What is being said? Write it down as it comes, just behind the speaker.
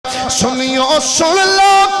سنیو سن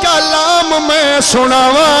لو کلام میں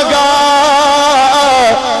سناواں گا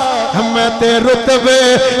میں تے رتبے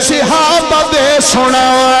صحابہ دے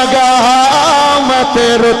سناواں گا میں تے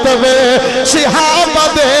رتبے صحابہ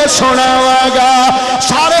دے سناواں گا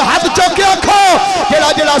سارے ہاتھ چوکے آکھو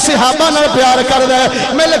جڑا جڑا صحابہ نال پیار کر دے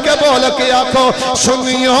مل کے بول کے آکھو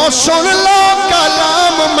سنیو سن لو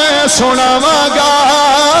کلام میں سناواں گا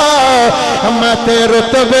میں تے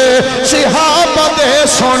رتبے صحابہ دے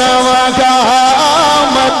سناواں گا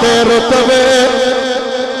میں تے رتبے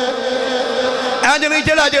نہیں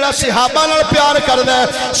جڑا جڑا صحابہ نال پیار کردہ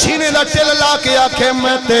ہے سینے دا ٹل لا کے آکھے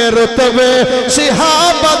میں تے رتبے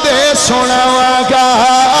صحابہ دے سناواں گا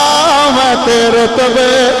میں تے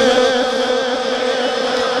رتبے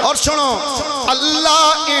اور سنو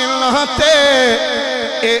اللہ انہاں تے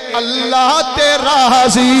اے اللہ تے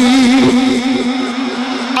راضی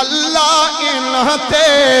اللہ انہاں تے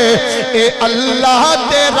اے اللہ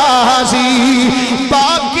تے راضی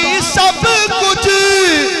باقی سب کچھ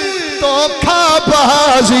دھوکھا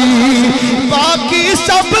بازی باقی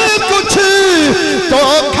سب کچھ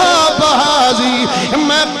دھوکھا بازی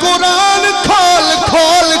میں قرآن کھول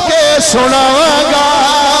کھول کے سناواں گا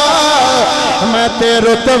میں تے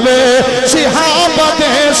رتبے صحابہ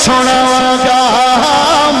دے سناواں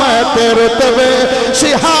گا میں تے رتبے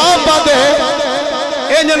صحابہ دے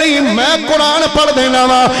نہیں میں قرآن پڑھ دینا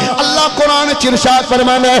وا اللہ قرآن چرشاد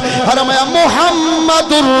فرمانا ہے فرمایا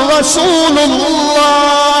محمد الرسول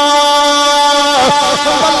اللہ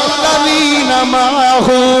والذین معہ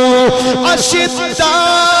اشداء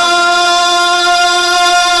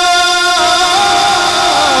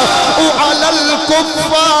علی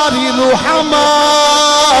الکفار رحماء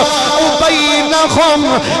بینہم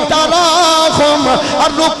تراہم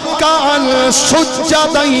رکعا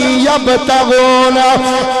سجدا یبتغون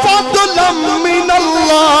فضلا من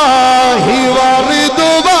اللہ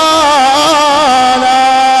ورضوانا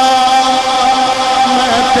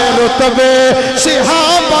میں تے رتبے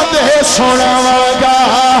صحابہ دے سناواں گا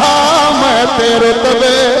میں تے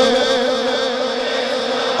رتبے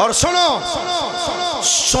اور سنو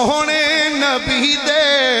سونے نبی دے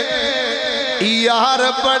یار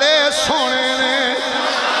بڑے سونے نے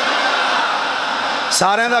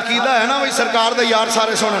سارے دا عقیدہ ہے نا وہی سرکار دے یار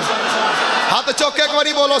سارے سونے ہاتھ چوکے ایک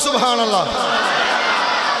باری بولو سبحان اللہ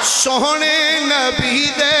سونے نبی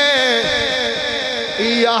دے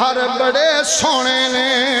یار بڑے سونے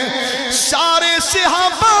نے سارے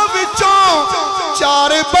صحابہ وچوں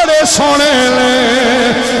چار بڑے سونے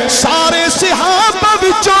نے سارے صحابہ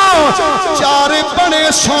وچوں چار بڑے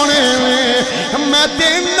سونے نے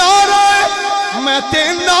میں تے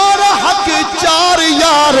نعرہ حق چار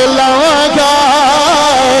یار لاواں گا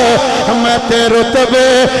میں تے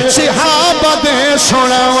رتبے صحابہ دے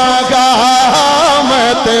سناواں گا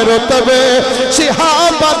میں تے رتبے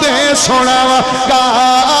صحابہ دے سناواں گا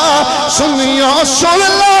سنیو سن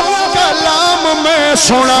لو کلام میں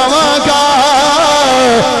سناواں گا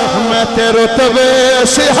میں تے رتبے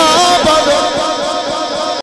صحابہ دے